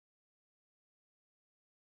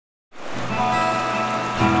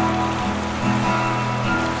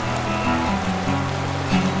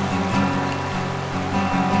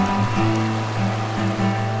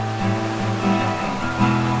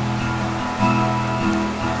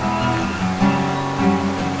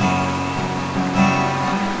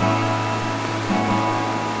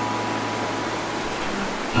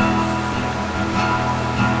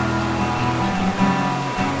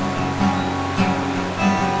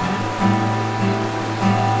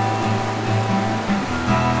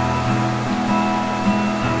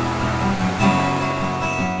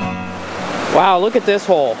Wow, look at this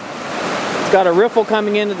hole. It's got a riffle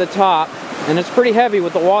coming into the top, and it's pretty heavy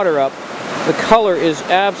with the water up. The color is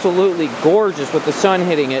absolutely gorgeous with the sun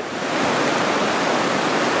hitting it.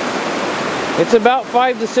 It's about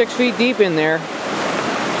 5 to 6 feet deep in there,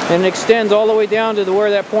 and it extends all the way down to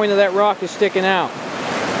where that point of that rock is sticking out.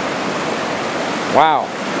 Wow.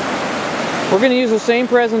 We're going to use the same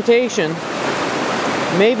presentation.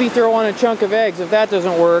 Maybe throw on a chunk of eggs if that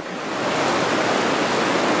doesn't work.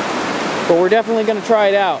 But we're definitely going to try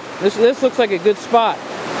it out. This looks like a good spot.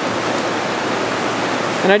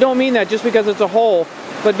 And I don't mean that just because it's a hole,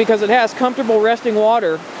 but because it has comfortable resting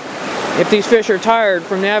water if these fish are tired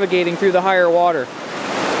from navigating through the higher water.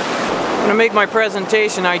 I'm going to make my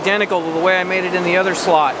presentation identical to the way I made it in the other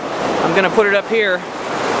slot. I'm going to put it up here,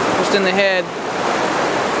 just in the head,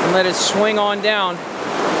 and let it swing on down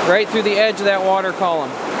right through the edge of that water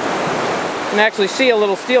column. You can actually see a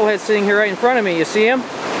little steelhead sitting here right in front of me. You see him?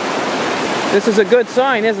 This is a good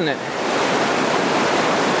sign, isn't it?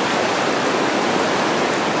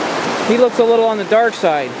 He looks a little on the dark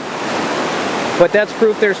side, but that's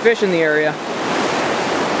proof there's fish in the area.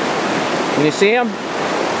 Can you see him?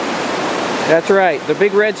 That's right, the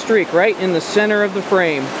big red streak right in the center of the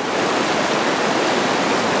frame.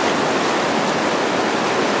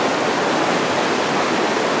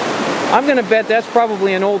 I'm going to bet that's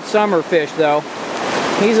probably an old summer fish though.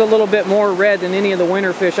 He's a little bit more red than any of the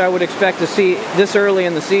winter fish I would expect to see this early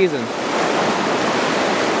in the season.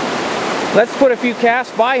 Let's put a few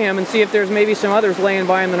casts by him and see if there's maybe some others laying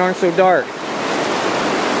by him that aren't so dark.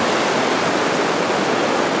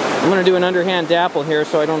 I'm going to do an underhand dapple here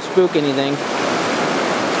so I don't spook anything.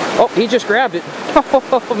 Oh, he just grabbed it.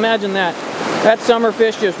 Imagine that. That summer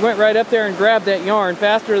fish just went right up there and grabbed that yarn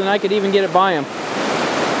faster than I could even get it by him.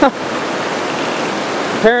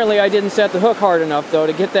 Apparently I didn't set the hook hard enough though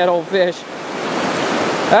to get that old fish.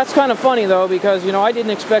 That's kind of funny though, because you know I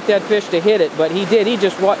didn't expect that fish to hit it, but he did. He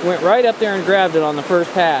just went right up there and grabbed it on the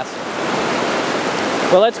first pass.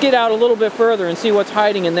 Well, let's get out a little bit further and see what's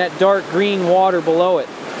hiding in that dark green water below it.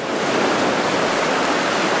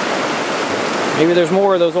 Maybe there's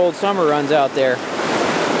more of those old summer runs out there.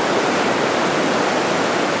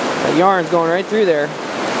 That yarn's going right through there.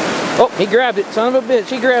 Oh, he grabbed it, son of a bitch.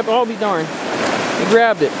 He grabbed it, I'll be darned. He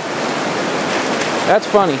grabbed it. That's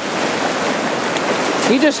funny.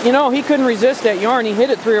 He just, you know, he couldn't resist that yarn. He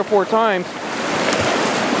hit it 3 or 4 times.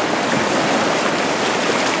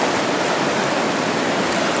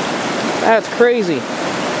 That's crazy.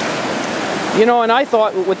 You know, and I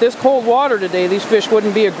thought with this cold water today, these fish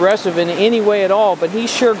wouldn't be aggressive in any way at all, but he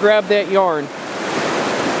sure grabbed that yarn.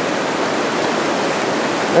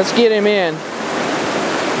 Let's get him in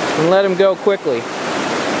and let him go quickly.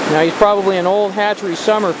 Now he's probably an old hatchery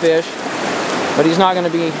summer fish, but he's not going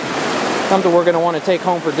to be something we're going to want to take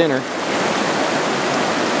home for dinner.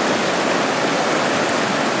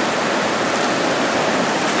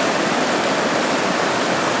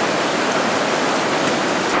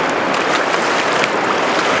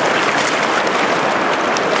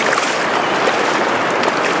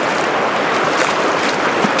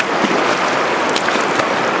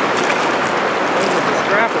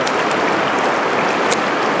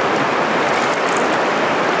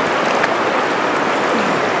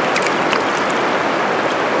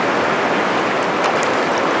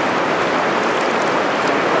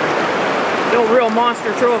 No real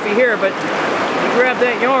monster trophy here, but he grabbed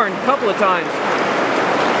that yarn a couple of times.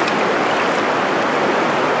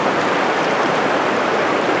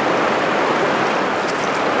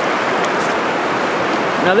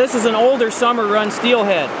 Now this is an older summer run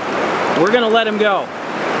steelhead. We're going to let him go.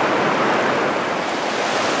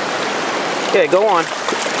 Okay, go on.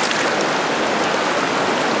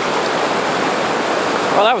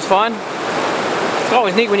 Well, that was fun. It's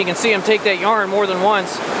always neat when you can see him take that yarn more than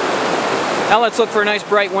once. Now let's look for a nice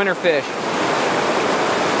bright winter fish.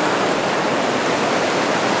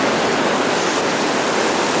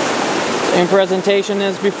 Same presentation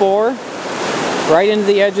as before. Right into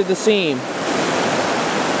the edge of the seam.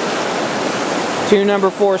 2 number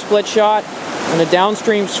 4 split shot and a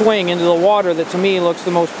downstream swing into the water that to me looks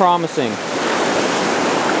the most promising.